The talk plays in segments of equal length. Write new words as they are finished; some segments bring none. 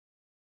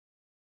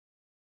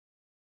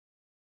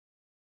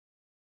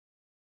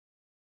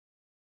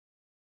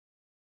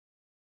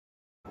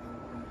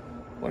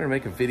wanted to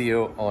make a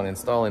video on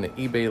installing an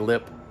eBay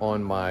lip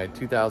on my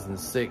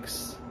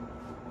 2006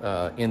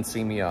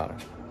 NC Miata.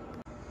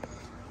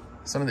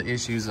 Some of the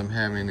issues I'm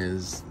having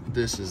is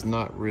this is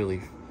not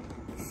really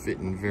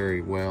fitting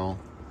very well.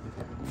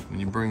 When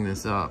you bring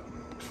this up,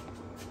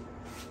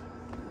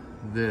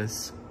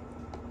 this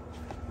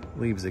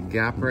leaves a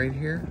gap right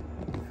here.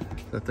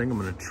 So I think I'm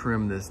gonna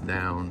trim this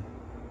down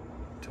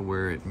to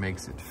where it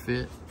makes it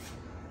fit.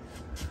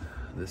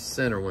 The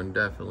center one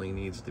definitely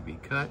needs to be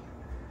cut,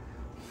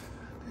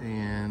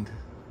 and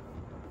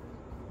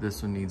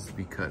this one needs to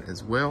be cut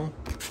as well.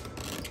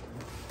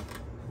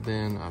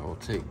 Then I will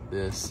take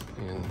this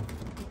and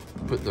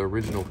put the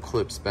original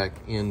clips back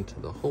into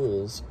the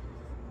holes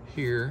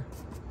here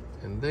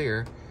and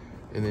there,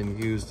 and then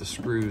use the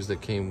screws that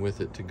came with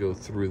it to go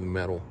through the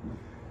metal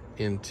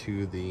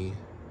into the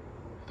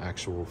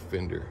actual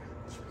fender.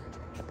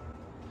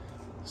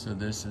 So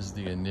this is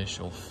the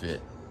initial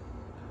fit.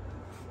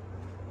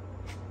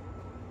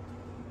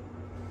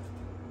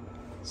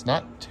 It's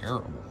not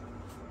terrible.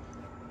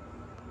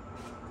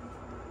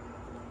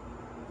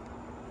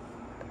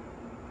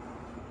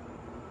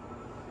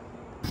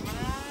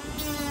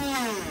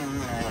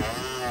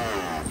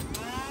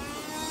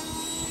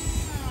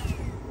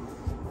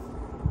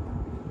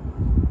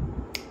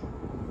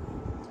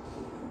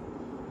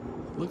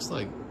 Looks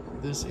like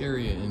this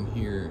area in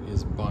here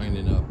is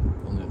binding up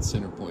on that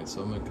center point,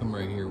 so I'm going to come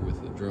right here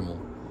with the Dremel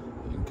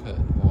and cut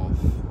off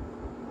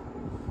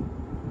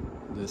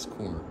this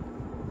corner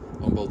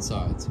on both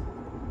sides.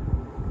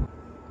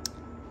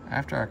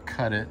 After I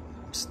cut it,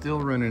 I'm still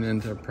running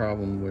into a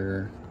problem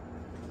where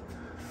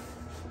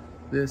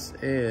this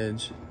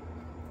edge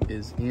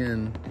is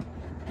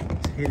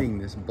hitting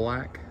this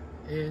black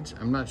edge.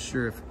 I'm not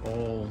sure if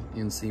all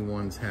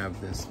NC1s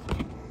have this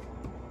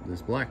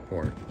black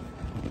part.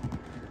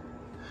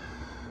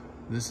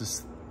 This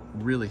is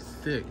really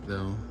thick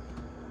though.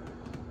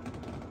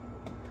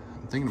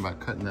 I'm thinking about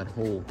cutting that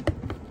whole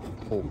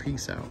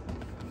piece out.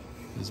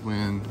 Is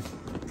when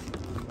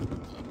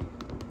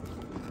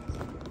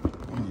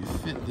you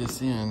fit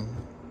this in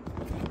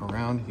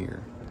around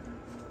here,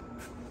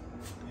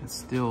 it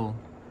still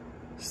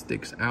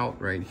sticks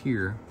out right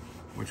here,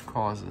 which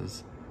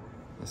causes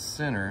the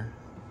center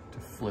to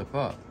flip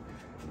up.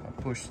 I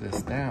push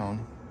this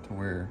down to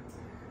where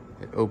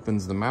it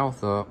opens the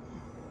mouth up,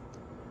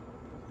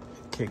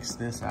 it kicks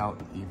this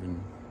out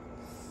even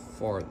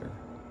farther.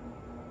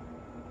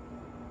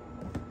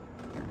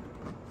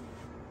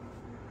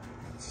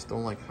 I just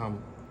don't like how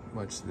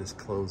much this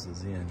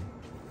closes in.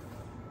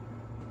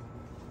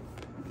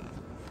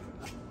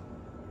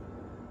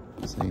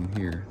 Same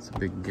here, it's a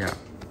big gap.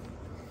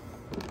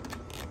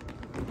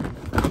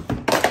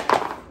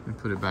 And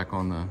put it back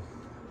on the,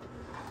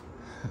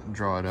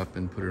 draw it up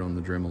and put it on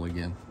the Dremel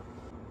again.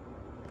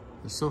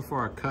 So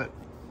far I cut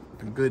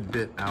a good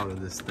bit out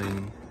of this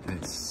thing and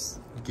it's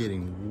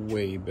getting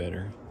way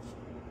better.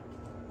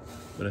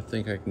 But I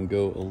think I can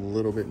go a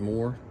little bit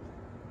more.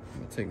 I'm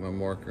gonna take my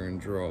marker and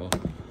draw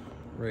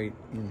right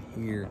in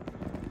here.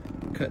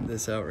 Cut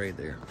this out right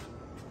there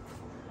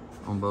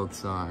on both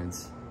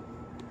sides.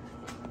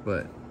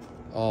 But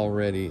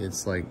already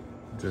it's like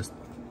just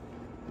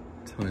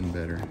a ton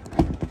better.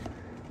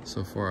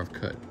 So far I've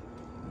cut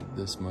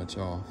this much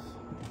off.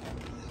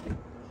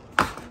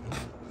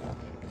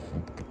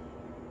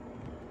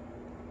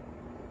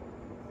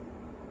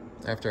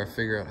 After I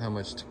figure out how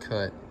much to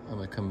cut, I'm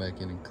gonna come back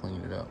in and clean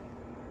it up.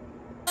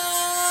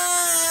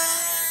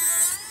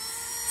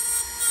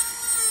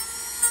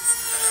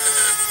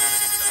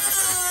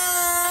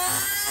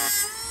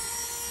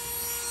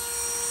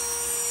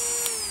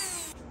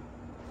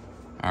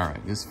 All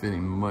right, it's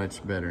fitting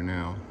much better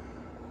now.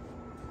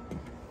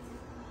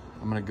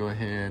 I'm gonna go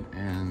ahead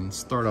and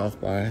start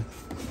off by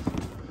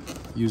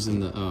using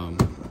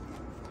the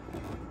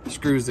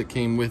screws that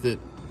came with it.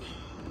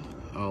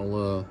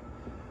 I'll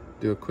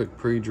do a quick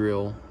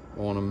pre-drill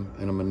on them,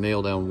 and I'm gonna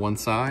nail down one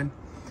side,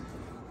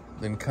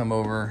 then come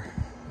over,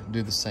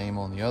 do the same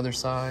on the other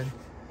side,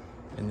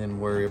 and then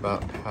worry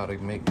about how to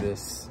make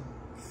this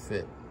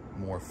fit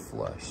more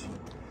flush.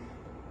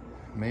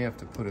 May have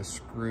to put a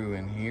screw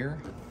in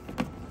here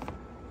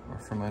or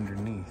from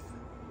underneath.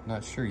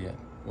 Not sure yet.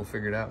 We'll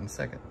figure it out in a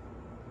second.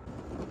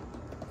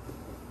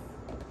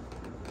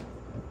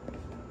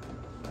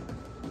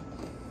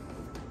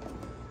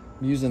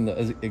 I'm using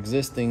the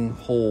existing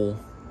hole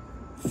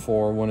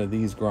for one of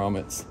these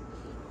grommets.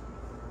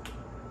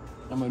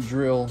 I'm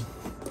gonna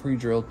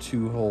pre-drill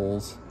 2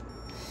 holes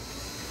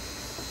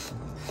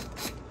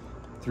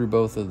through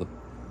both of the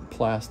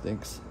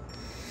plastics.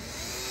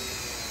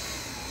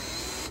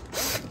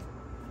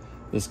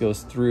 This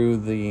goes through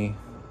the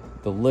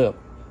lip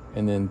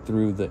and then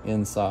through the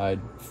inside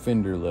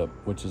fender lip,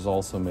 which is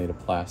also made of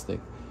plastic.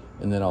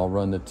 And then I'll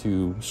run the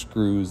 2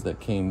 screws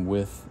that came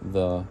with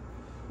the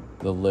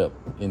lip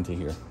into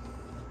here.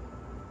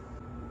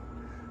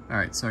 All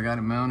right, so I got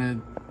it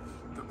mounted.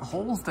 The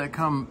holes that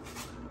come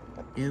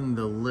in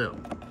the lip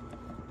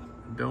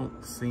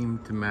don't seem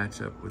to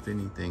match up with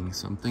anything,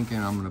 so I'm thinking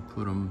I'm gonna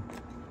put them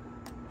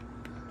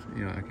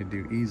you know, I could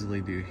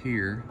easily do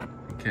here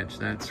and catch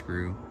that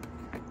screw,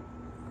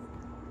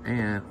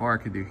 or I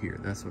could do here.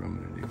 That's what I'm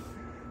gonna do.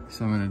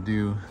 So I'm gonna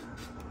do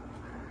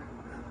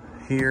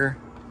here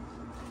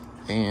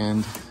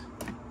and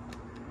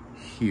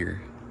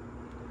here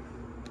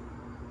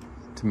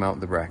to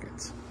mount the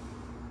brackets.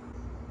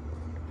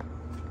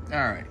 All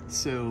right,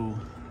 so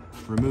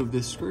remove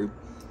this screw,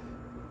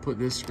 put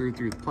this screw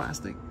through the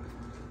plastic.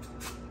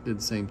 Did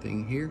the same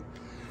thing here.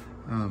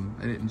 I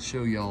didn't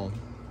show y'all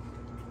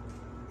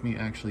me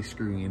actually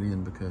screwing it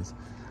in because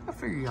I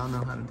figure y'all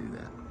know how to do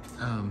that.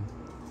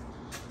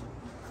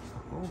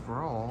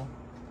 Overall,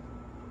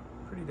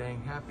 pretty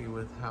dang happy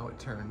with how it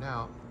turned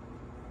out.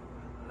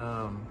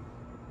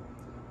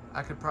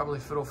 I could probably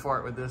fiddle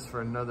fart with this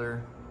for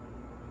another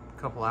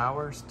couple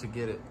hours to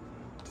get it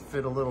to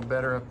fit a little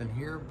better up in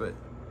here, but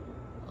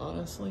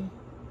honestly,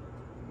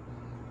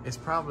 it's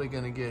probably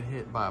gonna get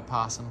hit by a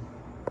possum.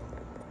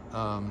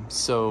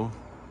 So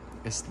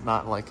it's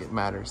not like it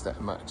matters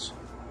that much.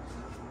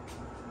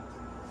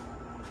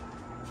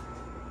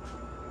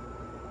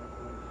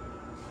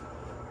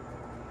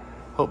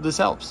 Hope this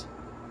helps.